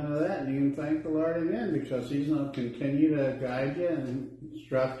 Amen to that. And you can thank the Lord again because He's going to continue to guide you and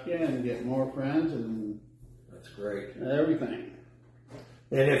instruct you and get more friends and that's great. Everything.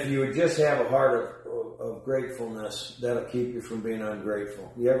 And if you would just have a heart of gratefulness, that'll keep you from being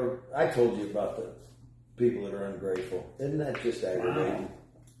ungrateful. I told you about the people that are ungrateful. Isn't that just aggravating?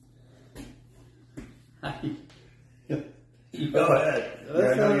 Wow. Go ahead.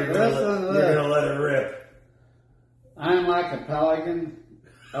 You're going to let it rip. I'm like a pelican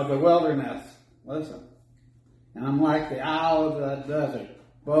of the wilderness. Listen. And I'm like the owl of the desert.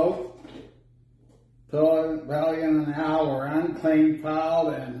 Both pelican and owl were unclean,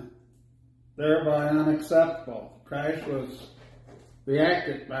 foul, and thereby unacceptable. Christ was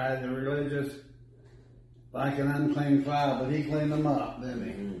reacted by the religious like an unclean fowl, but He cleaned them up, didn't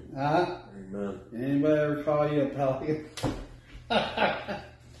He? Mm-hmm. Huh? Amen. Anybody ever call you a pelican?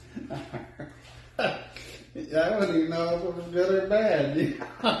 I wouldn't even know if it was good or bad.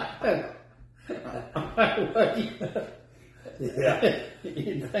 Yeah.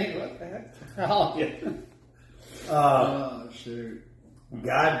 You think what that pelican? Shoot.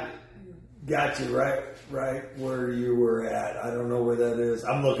 God got you right where you were at. I don't know where that is.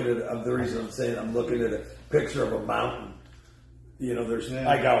 I'm looking at the reason I'm saying I'm looking at a picture of a mountain.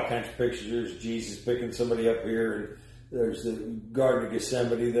 I got all kinds of pictures. There's Jesus picking somebody up here, and there's the Garden of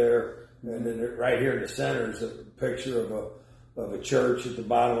Gethsemane there, and then right here in the center is a picture of a church at the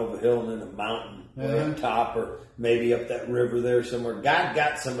bottom of a hill and then a mountain way up top, or maybe up that river there somewhere. God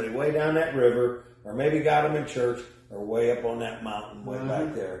got somebody way down that river, or maybe got them in church, or way up on that mountain way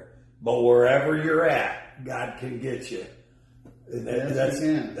back there. But wherever you're at, God can get you. And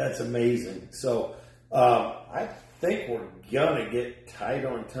that's amazing. So think we're gonna get tight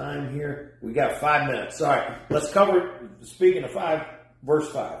on time here. We got 5 minutes. All right, let's cover. Speaking of 5,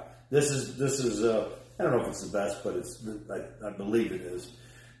 verse 5. This is. I don't know if it's the best, but I believe it is.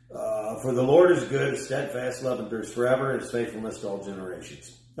 For the Lord is good, his steadfast love endures forever, and his faithfulness to all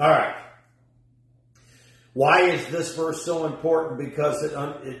generations. All right. Why is this verse so important? Because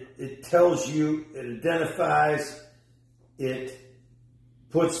it tells you, it identifies, it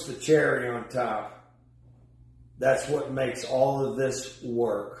puts the cherry on top. That's what makes all of this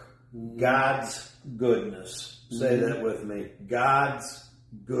work. God's goodness. Say that with me. God's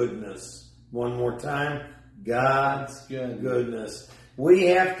goodness. One more time. God's goodness. We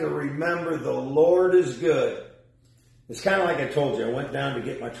have to remember the Lord is good. It's kind of like I told you. I went down to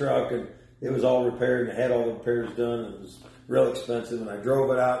get my truck and it was all repaired and I had all the repairs done. It was real expensive and I drove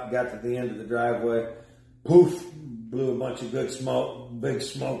it out and got to the end of the driveway. Poof! Blew a bunch of good smoke, big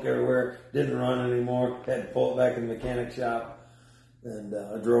smoke everywhere. Didn't run anymore. Had to pull it back in the mechanic shop. And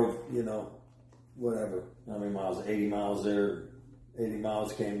I drove, whatever, how many miles? 80 miles there. 80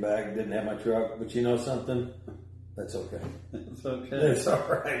 miles, came back, didn't have my truck. But you know something? That's okay. It's okay. It's all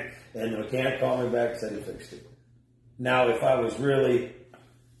right. And the mechanic called me back and said he fixed it. Now, if I was really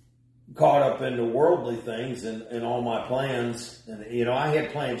caught up into worldly things and all my plans, and I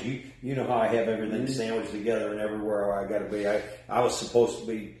had plans. You know how I have everything sandwiched together and everywhere I got to be. I was supposed to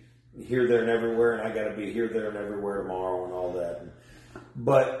be here, there, and everywhere, and I got to be here, there, and everywhere tomorrow and all that.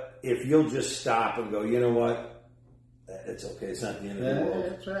 But if you'll just stop and go, you know what? It's okay. It's not the end of the world.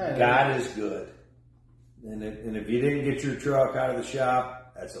 That's right. God is good. And if you didn't get your truck out of the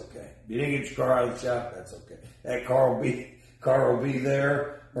shop, that's okay. If you didn't get your car out of the shop, that's okay. That car will be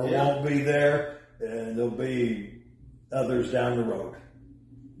there. Or won't be there, and there'll be others down the road.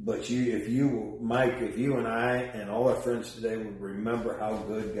 But if you and I and all our friends today would remember how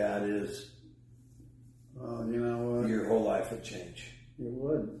good God is, well, you know what? Your whole life would change. It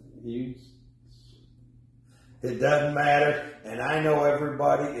would. It doesn't matter, and I know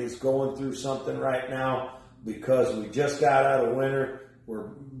everybody is going through something right now because we just got out of winter. We're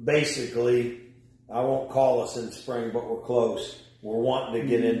basically, I won't call us in spring, but we're close. We're wanting to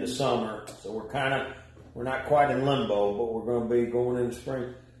get into summer, so we're not quite in limbo, but we're going to be going into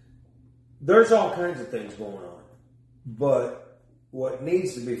spring. There's all kinds of things going on, but what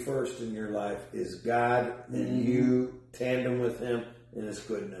needs to be first in your life is God and you tandem with Him in His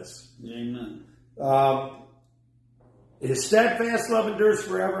goodness. Amen. His steadfast love endures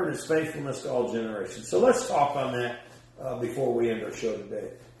forever, and His faithfulness to all generations. So let's talk on that before we end our show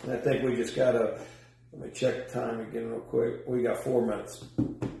today. And I think we just got to. Let me check the time again real quick. We got 4 minutes.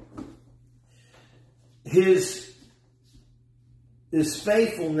 His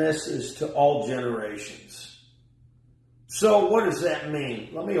faithfulness is to all generations. So what does that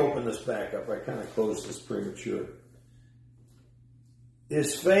mean? Let me open this back up. I kind of closed this premature.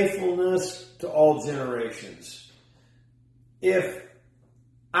 His faithfulness to all generations. If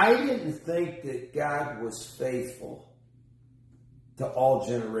I didn't think that God was faithful to all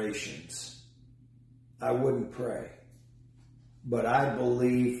generations, I wouldn't pray. But I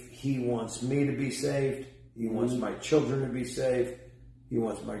believe He wants me to be saved. He wants my children to be saved. He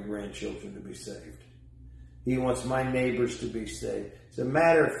wants my grandchildren to be saved. He wants my neighbors to be saved. As a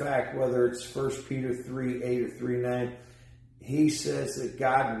matter of fact, whether it's 1 Peter 3:8 or 3:9, he says that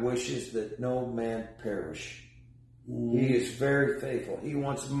God wishes that no man perish. He is very faithful. He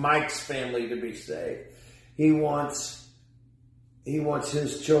wants Mike's family to be saved. He wants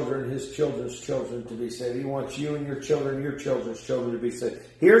his children, his children's children to be saved. He wants you and your children's children to be saved.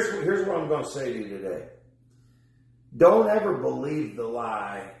 Here's what I'm going to say to you today. Don't ever believe the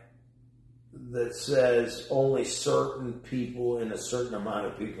lie that says only certain people and a certain amount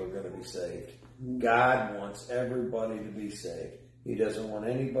of people are going to be saved. God wants everybody to be saved. He doesn't want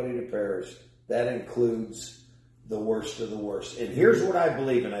anybody to perish. That includes the worst of the worst. And here's what I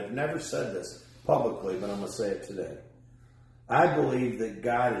believe, and I've never said this publicly, but I'm going to say it today. I believe that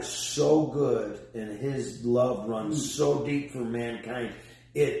God is so good and His love runs so deep for mankind.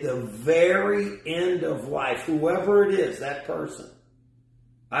 At the very end of life, whoever it is, that person,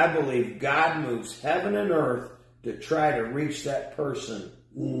 I believe God moves heaven and earth to try to reach that person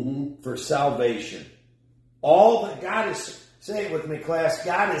for salvation. All that God is, say it with me, class,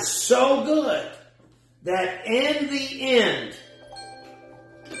 God is so good that in the end,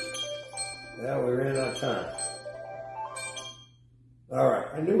 well, we ran out of time. All right,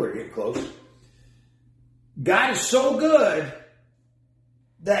 I knew we were getting close. God is so good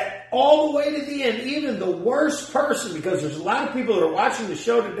that all the way to the end, even the worst person, because there's a lot of people that are watching the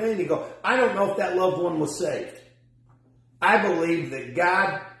show today and you go, I don't know if that loved one was saved. I believe that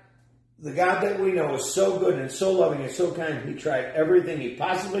God, the God that we know is so good and so loving and so kind. He tried everything he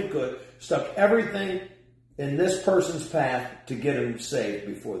possibly could, stuck everything in this person's path to get them saved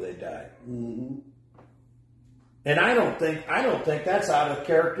before they died. Mm-hmm. And I don't think that's out of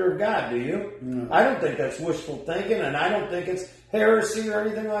character of God, do you? No. I don't think that's wishful thinking, and I don't think it's heresy or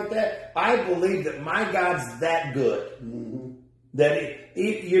anything like that. I believe that my God's that good. Mm-hmm. That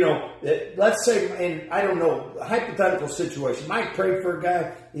let's say, and I don't know, a hypothetical situation. Mike prayed for a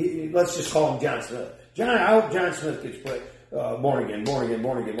guy. Let's just call him John Smith. I hope John Smith gets born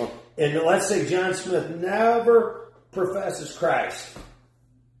again. And let's say John Smith never professes Christ,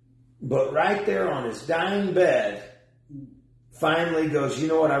 but right there on his dying bed, finally goes, you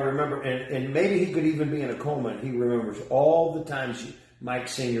know what? I remember, and maybe he could even be in a coma, and he remembers all the times Mike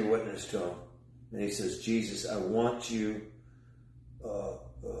Sr. witnessed to him, and he says, Jesus, I want you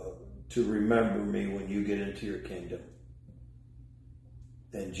to remember me when you get into your kingdom.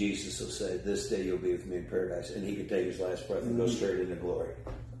 And Jesus will say, this day you'll be with me in paradise. And he can take his last breath and go straight into glory.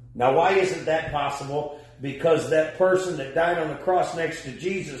 Now, why isn't that possible? Because that person that died on the cross next to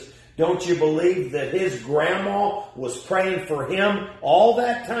Jesus, don't you believe that his grandma was praying for him all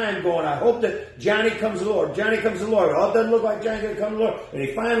that time, going, I hope that Johnny comes to the Lord. Johnny comes to the Lord. Oh, it doesn't look like Johnny's going to come to the Lord. And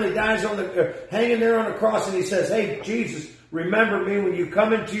he finally dies hanging there on the cross, and he says, hey, Jesus, remember me when you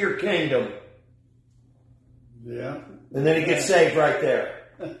come into your kingdom. Yeah. And then he gets saved right there.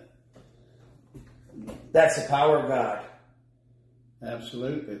 That's the power of God.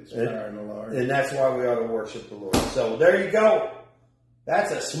 Absolutely. It's the power of the Lord. And that's why we ought to worship the Lord. So there you go.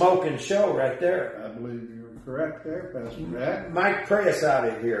 That's a smoking show right there. I believe you're correct there, Pastor Jack. Mike, pray us out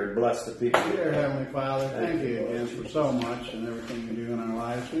of here and bless the people. Dear Heavenly Father, thank you again for so much and everything you do in our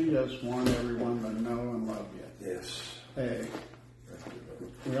lives. We just want everyone to know and love you. Yes. Hey,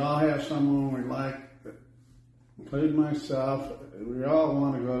 we all have someone we like, including myself. We all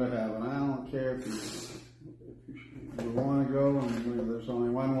want to go to heaven. I don't care if you want to go, and there's only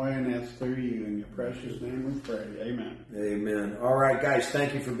one way, and that's through you. In your precious name we pray. Amen. Amen. All right, guys,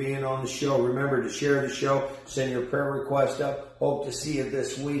 thank you for being on the show. Remember to share the show. Send your prayer request up. Hope to see you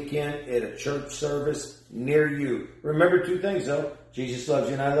this weekend at a church service near you. Remember two things, though. Jesus loves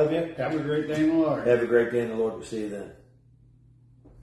you and I love you. Have a great day in the Lord. Have a great day in the Lord. We'll see you then.